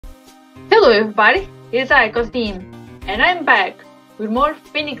Hello everybody, it's I, Cosnime, and I'm back with more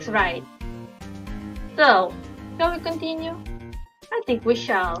Phoenix Wright. So, shall we continue? I think we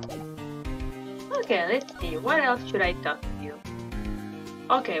shall. Okay, let's see, what else should I talk to you?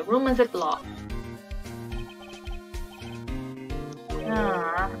 Okay, rumors at law.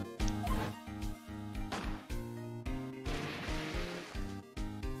 Ah.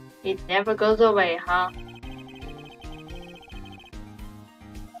 It never goes away, huh?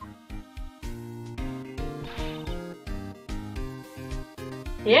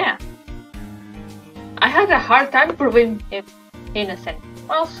 Yeah. I had a hard time proving him innocent.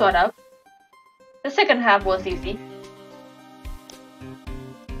 Well, sort of. The second half was easy.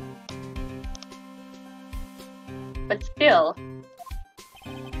 But still.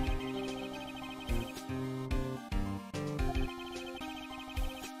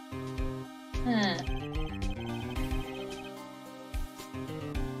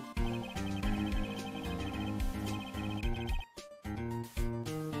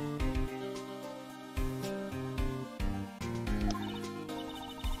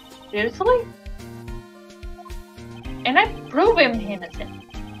 Seriously? And I prove him innocent.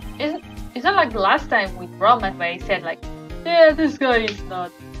 It's not like the last time with Roman where he said like, yeah, this guy is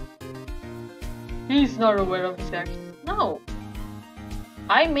not. He's not aware of his actions. No.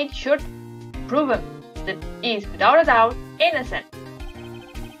 I made sure to prove him that he is without a doubt innocent.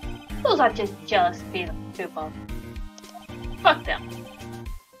 Those are just jealous people. Fuck them.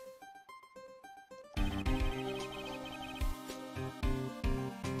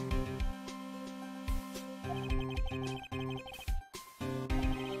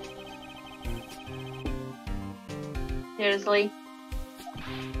 Seriously?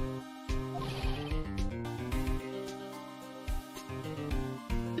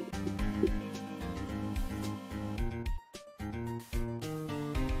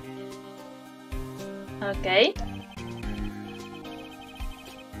 Okay.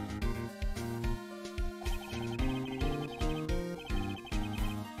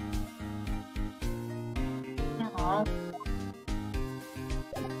 Oh.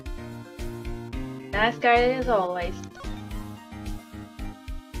 Nice guy as always.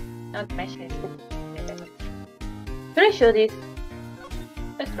 Not mention it. Should I show this?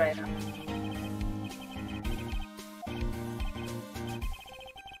 Let's try it out.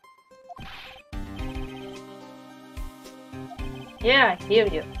 Yeah, I hear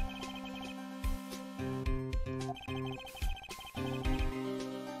you.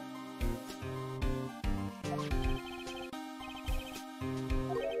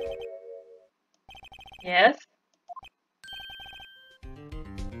 Yes?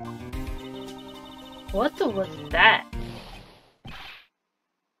 What was that?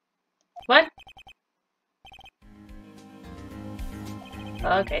 What?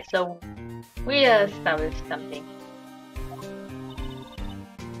 Okay, so we established something.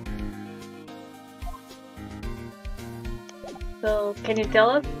 So, can you tell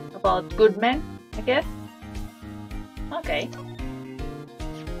us about Goodman, I guess? Okay.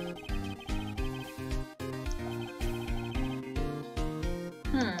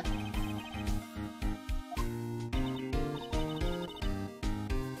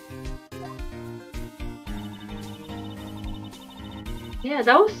 Yeah,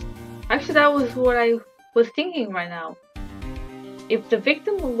 that was what I was thinking right now. If the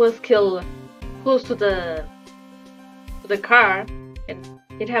victim was killed close to the car, and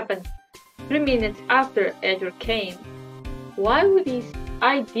it happened 3 minutes after Edward came, why would his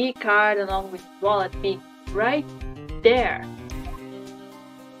ID card along with his wallet be right there?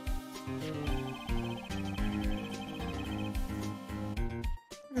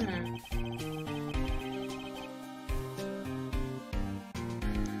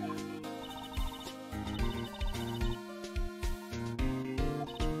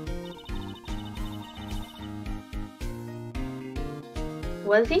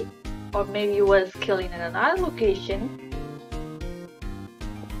 Was he? Or maybe he was killing at another location.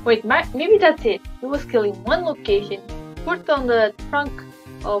 Wait, maybe that's it. He was killing one location, put on the trunk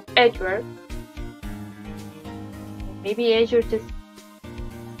of Edward. Maybe Edward just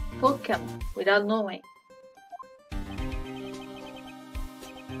took him without knowing.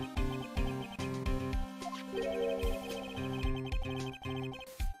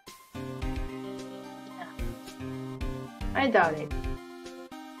 I doubt it.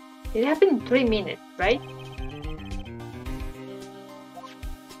 It happened in 3 minutes, right?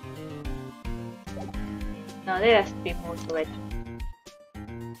 No, there has to be more to it.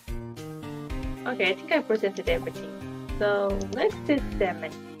 Okay, I think I presented everything. So, let's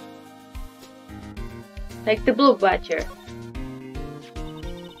examine. Like the blue badger.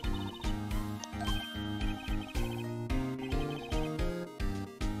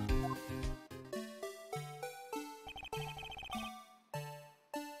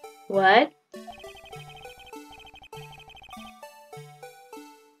 What?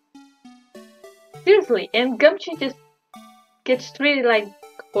 Seriously, and Gumshoe just gets treated like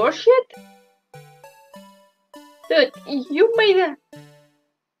horseshit? Dude, you made a...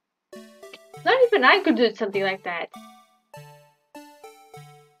 Not even I could do something like that.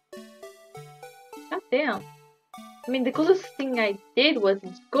 God damn. I mean, the coolest thing I did was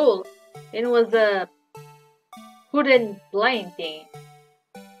in school. It was a hood and blind thing.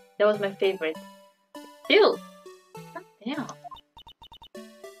 That was my favorite. Still. God damn.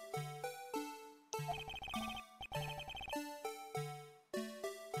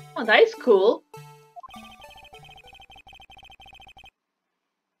 Oh, that is cool.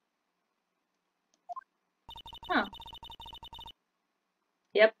 Huh.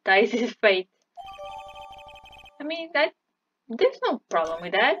 Yep, that is his fate. I mean, there's no problem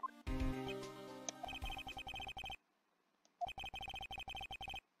with that.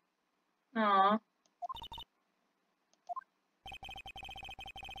 Aw.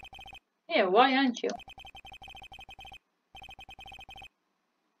 Yeah, why aren't you?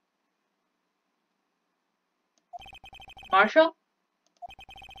 Marshall?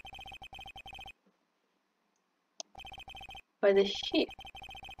 By the sheep.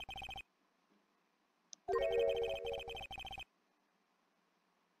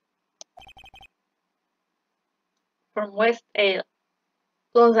 From West A.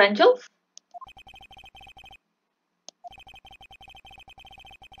 Los Angeles?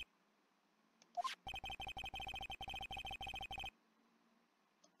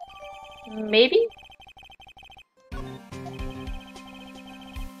 Maybe?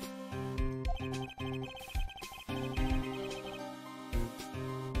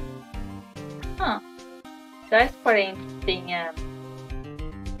 Huh. That's quite interesting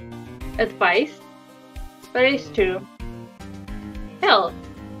advice. But it's true. Hell,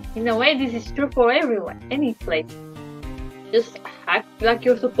 in a way this is true for everyone, any place. Just act like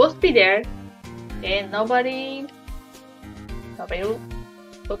you're supposed to be there and nobody will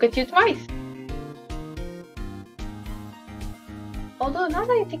look at you twice. Although now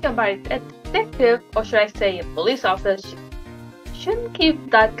that I think about it, a detective, or should I say a police officer, shouldn't give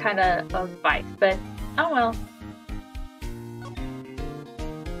that kind of advice, but oh well.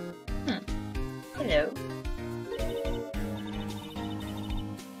 Hello.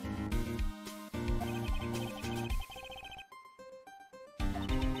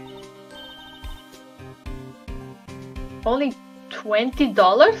 Only $20?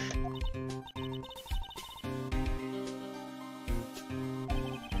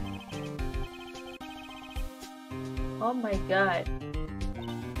 Oh my god.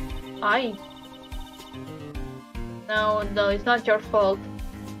 No, it's not your fault.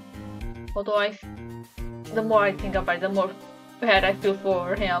 Although the more I think about it, the more bad I feel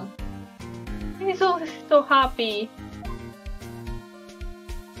for him. He's so happy.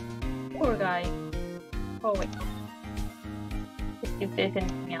 Poor guy. Oh wait. Let's see if there's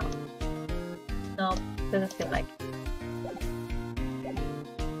anything else. No, doesn't seem like it.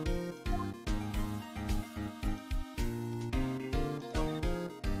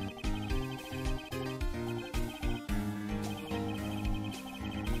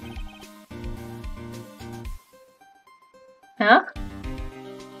 Huh?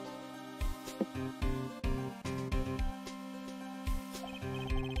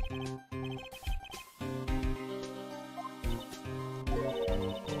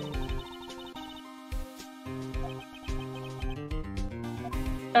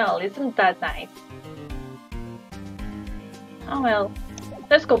 Well, isn't that nice? Oh well,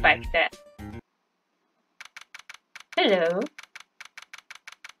 let's go back then. Hello.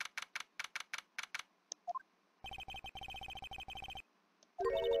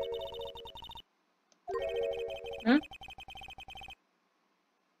 Hmm?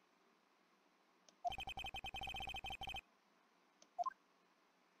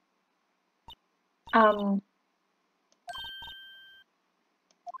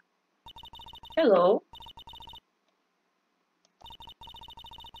 Hello.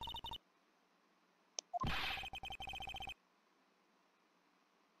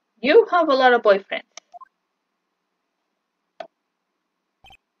 You have a lot of boyfriends.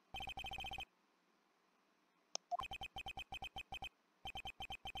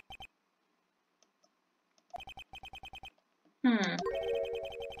 Hmm.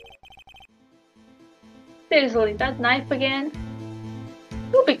 Seriously, that knife again?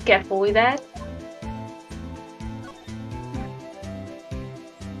 You be careful with that.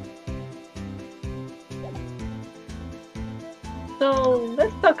 So,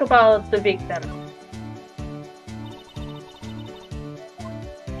 let's talk about the victim.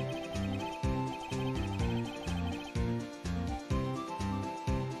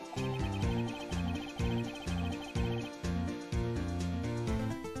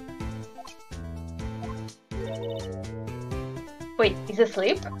 Wait, he's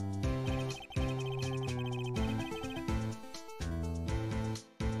asleep?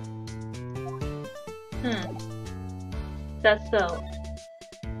 That's so.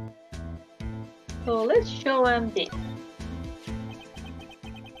 So let's show him this.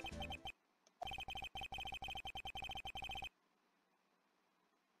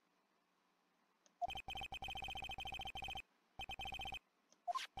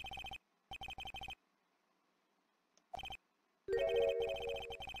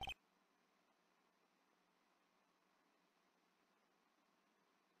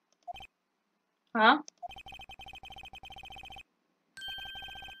 Huh?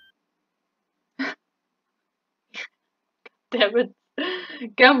 Damn it.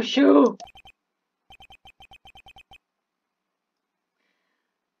 Gumshoe!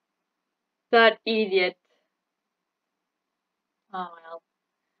 That idiot. Oh well.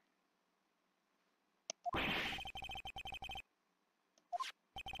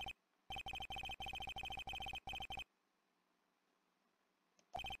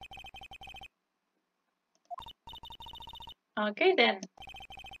 Okay then.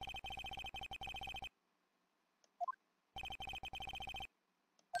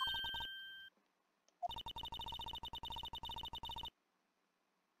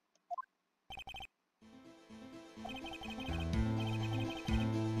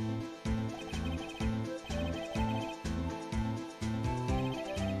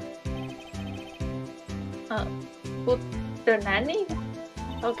 Put the nanny?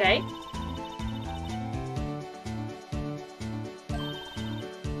 Okay.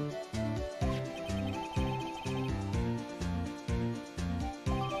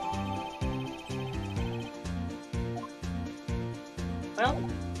 Well,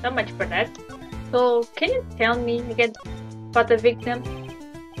 not much for that. So, can you tell me again about the victim?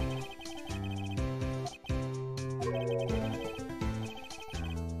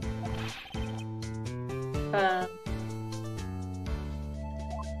 Uh,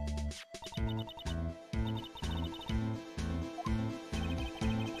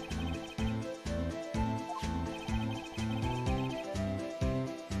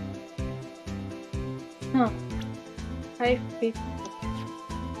 huh. 550.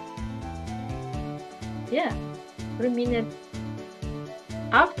 Yeah, 3 minutes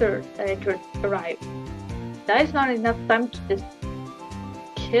after the actor arrived. That is not enough time to just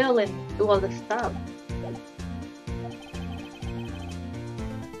kill and do all the stuff.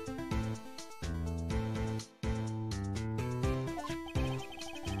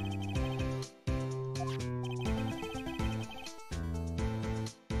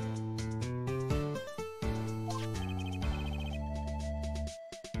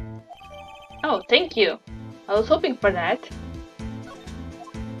 Oh, thank you. I was hoping for that.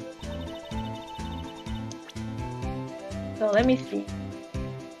 So let me see.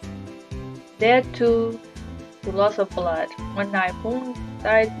 There too, the loss of blood. One knife wound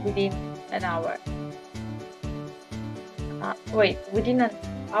died within an hour. Wait, within an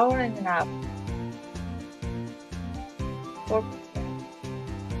hour and a half. 4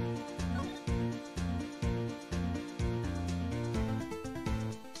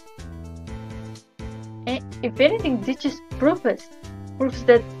 And if anything, this just proves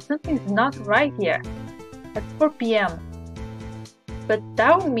that something's not right here. At 4 p.m. But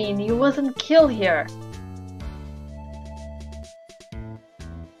that would mean he wasn't killed here.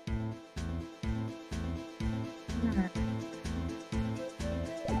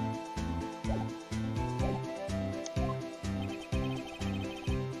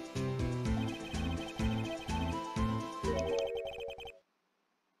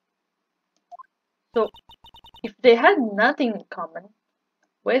 So, if they had nothing in common,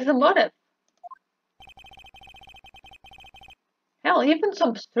 where's the motive? Hell, even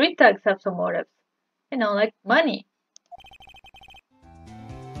some street thugs have some motives. You know, like money.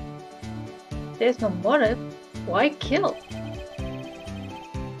 There's no motive. Why kill?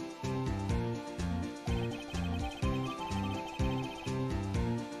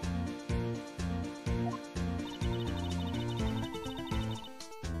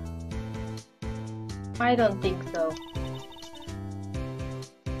 I don't think so.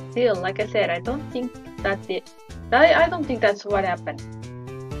 Still, like I said, I don't think that's it. I don't think that's what happened.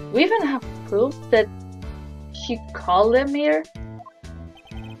 We even have proof that she called them here.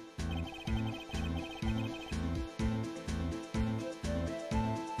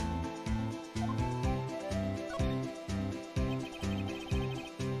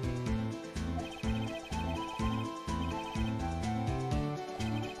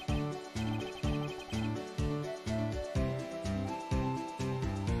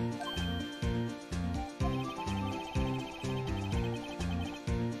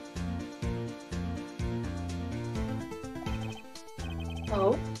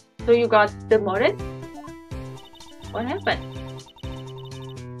 Oh, so you got demoted? What happened?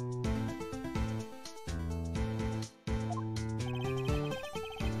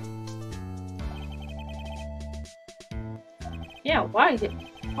 Yeah, why?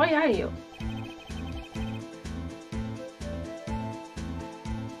 Why are you?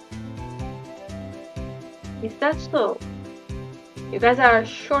 Is that so? You guys are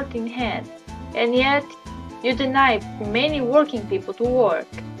short in hand, and yet you deny many working people to work.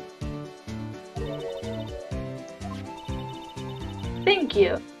 Thank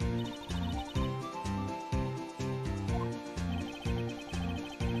you.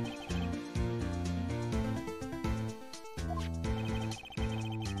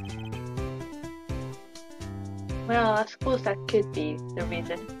 Well, I suppose that could be the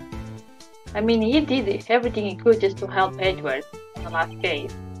reason. I mean, he did everything he could just to help Edward in the last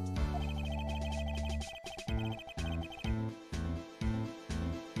case.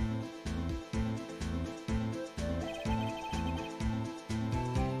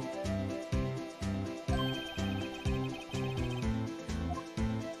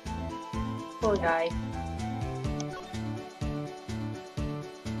 Poor guy.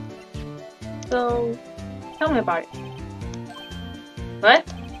 So, tell me about it. What?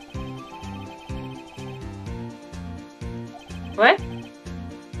 What?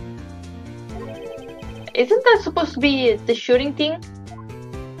 Isn't that supposed to be the shooting thing?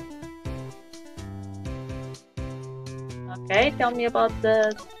 Okay, tell me about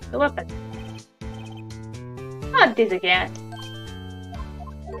the weapon. Not this again.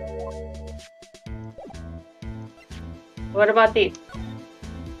 What about this?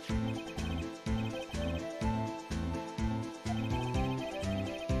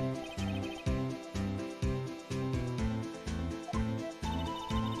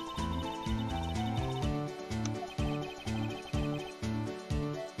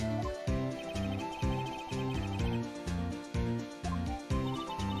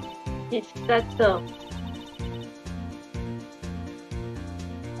 Yes, that's so.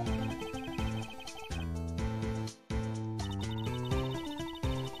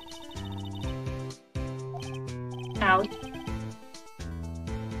 Ouch.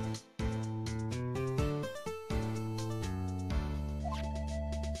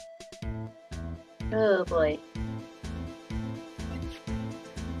 Oh boy.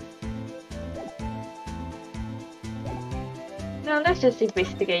 Now let's just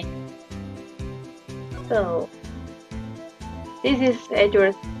investigate. So, this is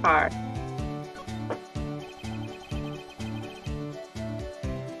Edward's car.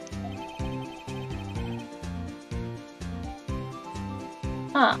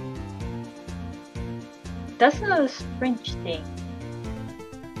 Huh. That's another strange thing.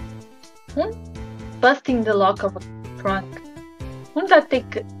 Busting the lock of a trunk. Wouldn't that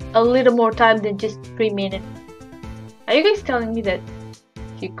take a little more time than just 3 minutes? Are you guys telling me that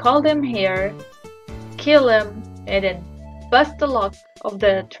if you call them here, kill him, and then bust the lock of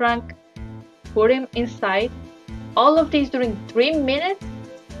the trunk, put him inside, all of this during 3 minutes?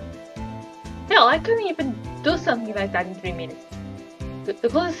 Hell, I couldn't even do something like that in 3 minutes. The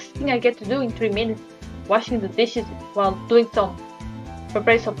closest thing I get to do in 3 minutes is washing the dishes while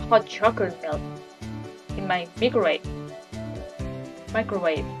preparing some hot chocolate milk in my microwave.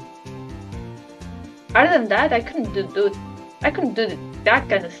 Other than that, I couldn't do that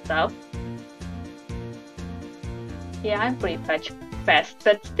kind of stuff. Yeah, I'm pretty fast,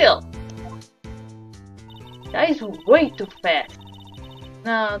 but still, that is way too fast.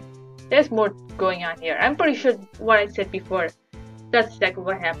 Now, there's more going on here. I'm pretty sure what I said before, that's exactly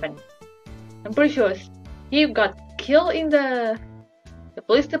what happened. I'm pretty sure he got killed in the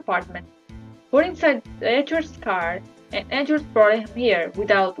police department, put inside Edward's car, and Edward brought him here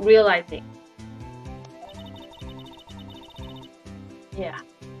without realizing. Yeah.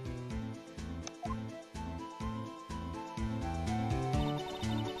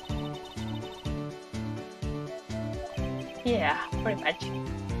 Yeah, pretty much.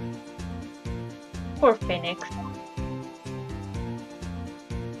 Poor Phoenix.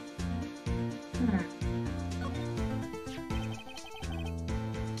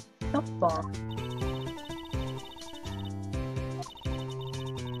 So far.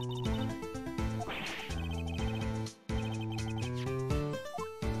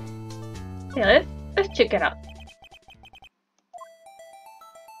 Yeah, let's check it out.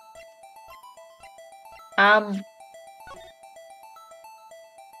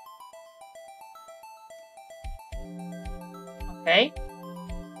 Okay.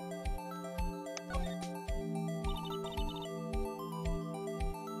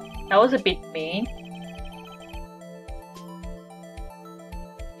 That was a bit mean.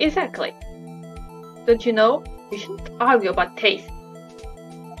 Exactly. Don't you know? We shouldn't argue about taste.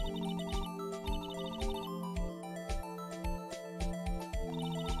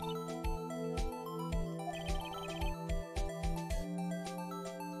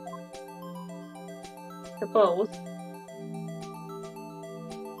 Suppose.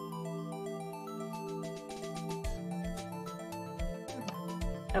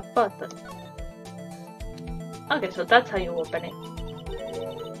 A button. Okay, so that's how you open it.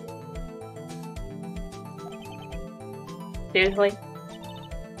 Seriously?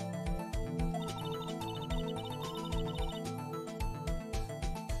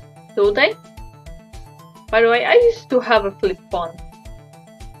 Do they? By the way, I used to have a flip phone.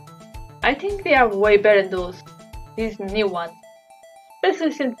 I think they are way better than these new ones.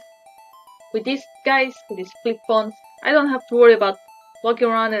 Especially since with these guys, with these flip phones, I don't have to worry about walking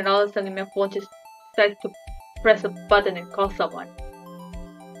around and all of a sudden my phone just decides to press a button and call someone.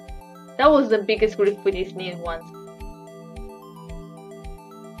 That was the biggest grief with these new ones.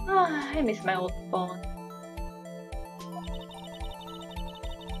 I miss my old phone.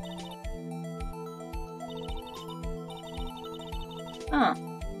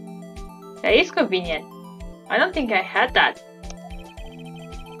 That is convenient. I don't think I had that.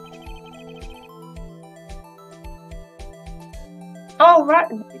 Oh, right.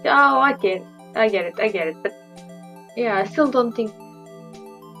 Oh, I get it. But yeah, I still don't think.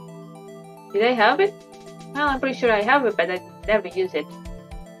 Did I have it? Well, I'm pretty sure I have it, but I never use it.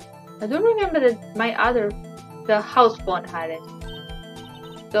 I don't remember that the house phone had it.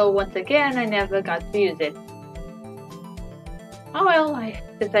 So once again, I never got to use it. Oh well,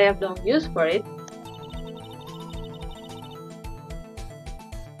 since I have no use for it.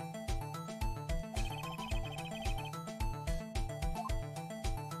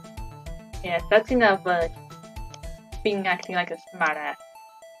 Yes, that's enough acting like a smartass.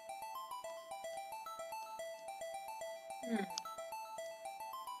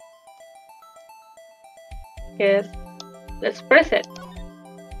 Yes, let's press it.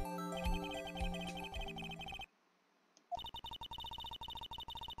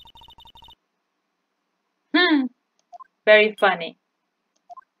 Very funny.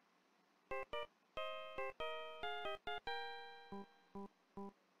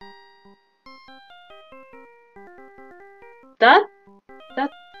 That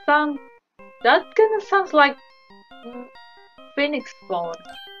sound that kind of sounds like Phoenix phone.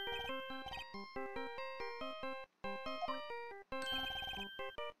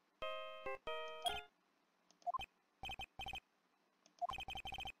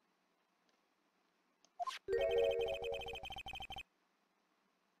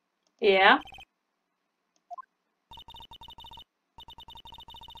 Yeah.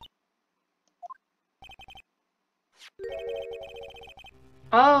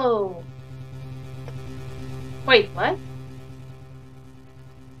 Oh. Wait, what?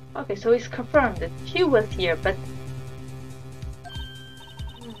 Okay, so it's confirmed that she was here, but...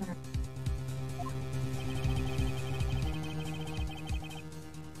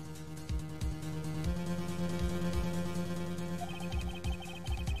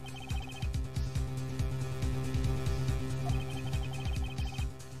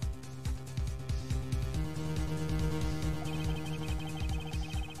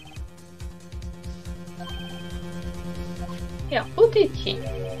 Yeah, who did she?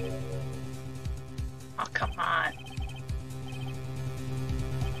 Oh, come on.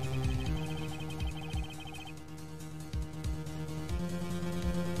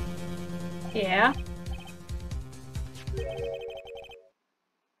 Yeah.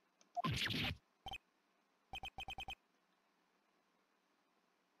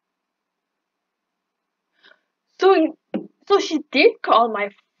 So she did call my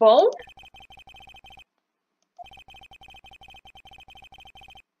phone?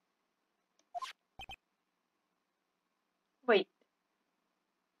 Wait.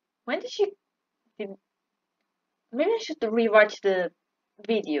 When did she... Maybe I should rewatch the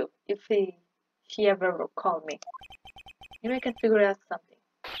video if she ever called me. Maybe I can figure out something.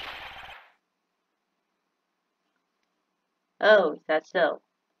 Oh, is that so?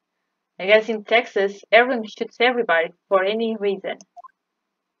 I guess in Texas, everyone shoots everybody for any reason.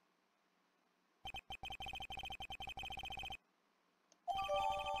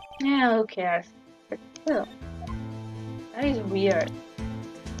 Yeah, who cares? But still, that is weird.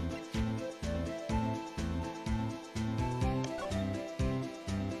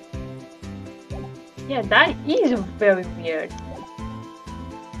 Yeah, that is very weird.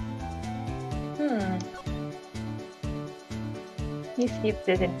 Let me see if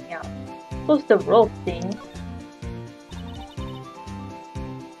there's anything else. Suppose the rope thing.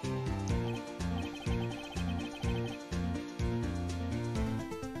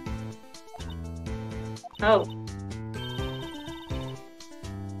 Oh.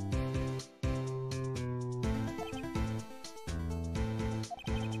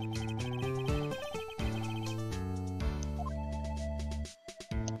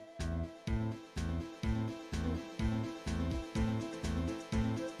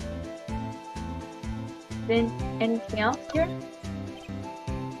 Then anything else here?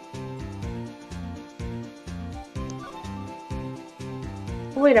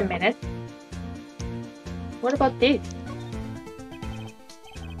 Wait a minute. What about this?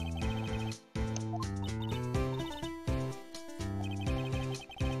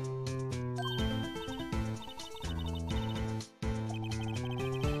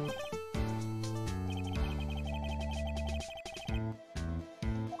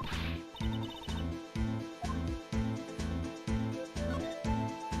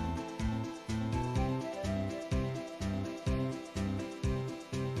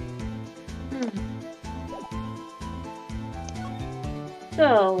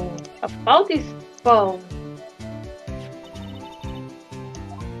 So, about this phone.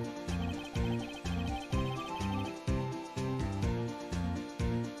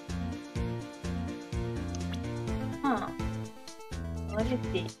 Huh. Let me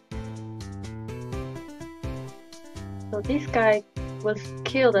see. So this guy was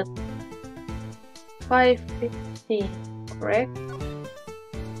killed at 5:15, correct?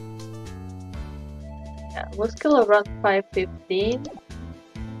 Yeah, was killed around 5:15.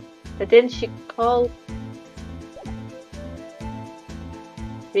 But then she called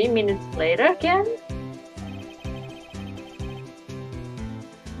 3 minutes later again?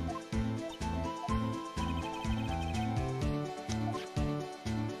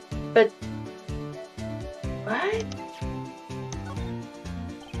 But what?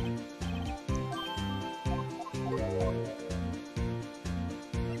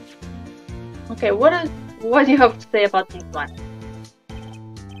 Okay, what do you have to say about this one?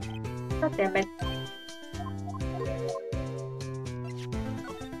 God damn it.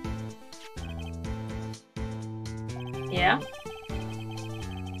 Yeah.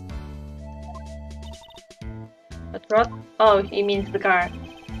 But what? Oh, he means the car.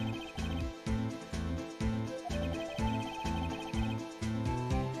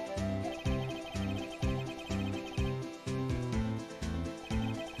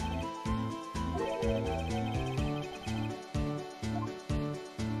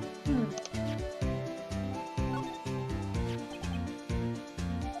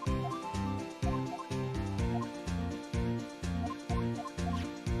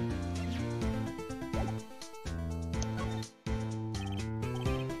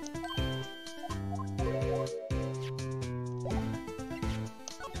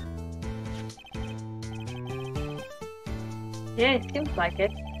 Yeah, it seems like it.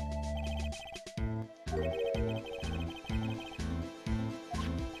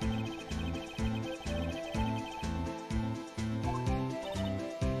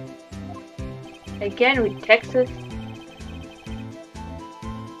 Again with Texas.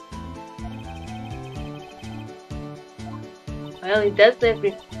 Well, it does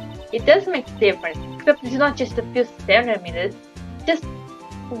make a difference. Except it's not just a few centimeters, just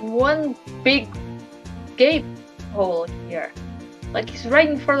one big gape hole here. Like he's right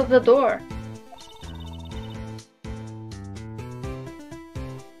in front of the door.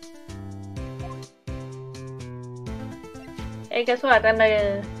 Hey, guess what? I'm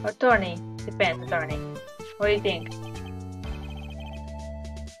an attorney, defense attorney. What do you think?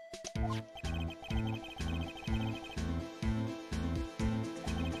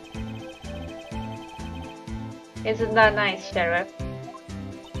 Isn't that nice, Sheriff?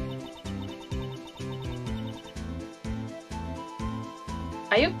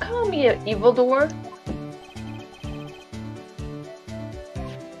 Are you calling me an evildoer?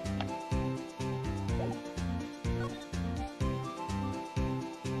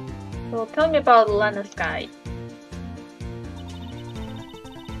 So tell me about Lana's guy.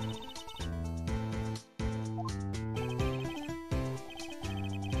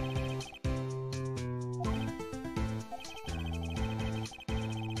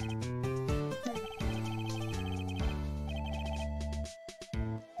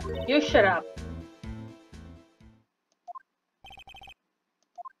 You shut up.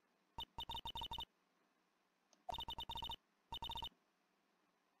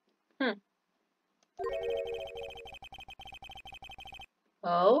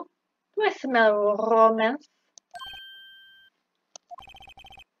 Oh, do I smell romance?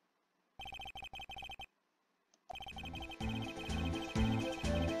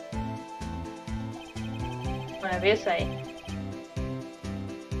 Whatever you say.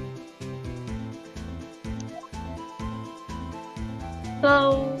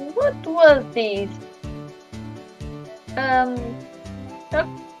 So, what was this? The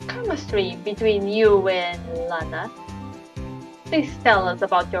chemistry between you and Lana? Please tell us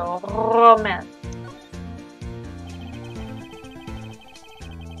about your romance.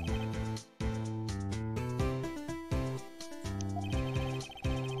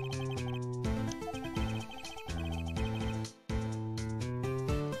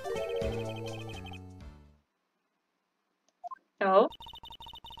 Oh?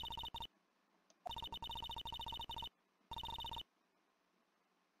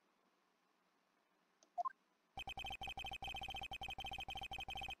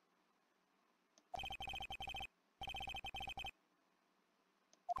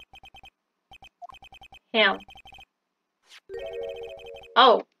 Him.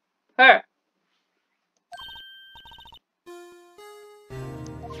 Oh, her.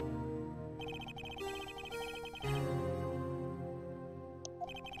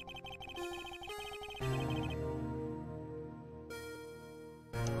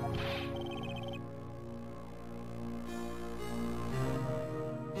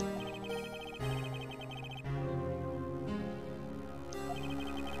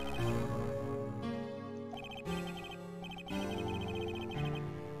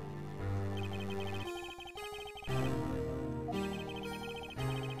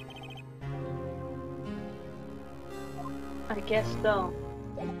 I guess so.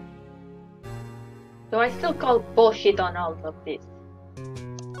 Do I still call bullshit on all of this?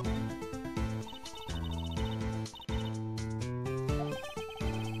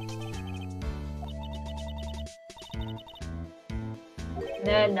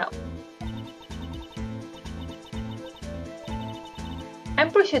 No.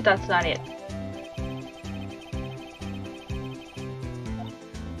 I'm pretty sure that's not it.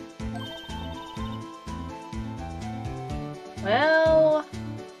 Well,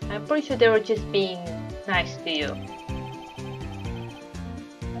 I'm pretty sure they were just being nice to you.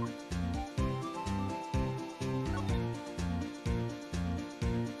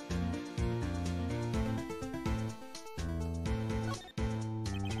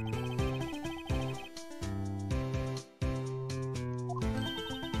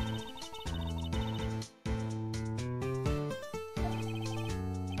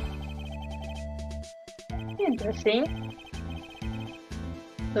 Interesting.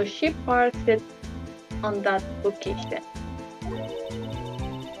 So she parks it on that location.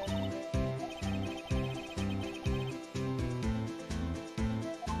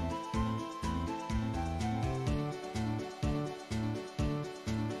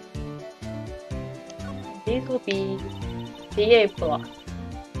 This will be the A block.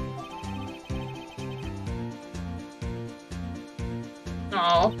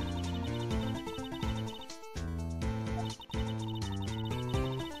 Oh.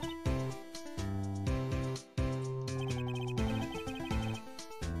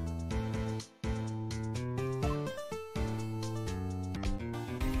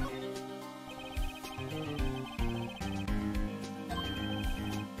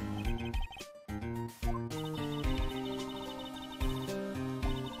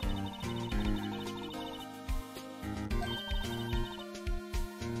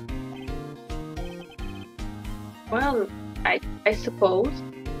 Well, I suppose.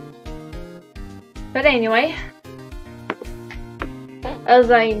 But anyway, as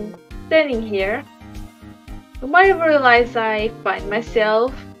I'm standing here, you might have realized I find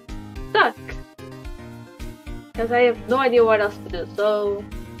myself stuck. Because I have no idea what else to do, so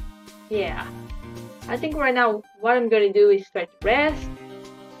yeah. I think right now what I'm gonna do is try to rest,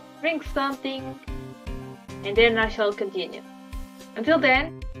 drink something, and then I shall continue. Until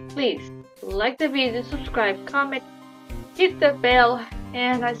then, please like the video, subscribe, comment, hit the bell,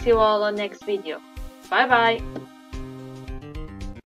 and I see you all on next video. Bye bye!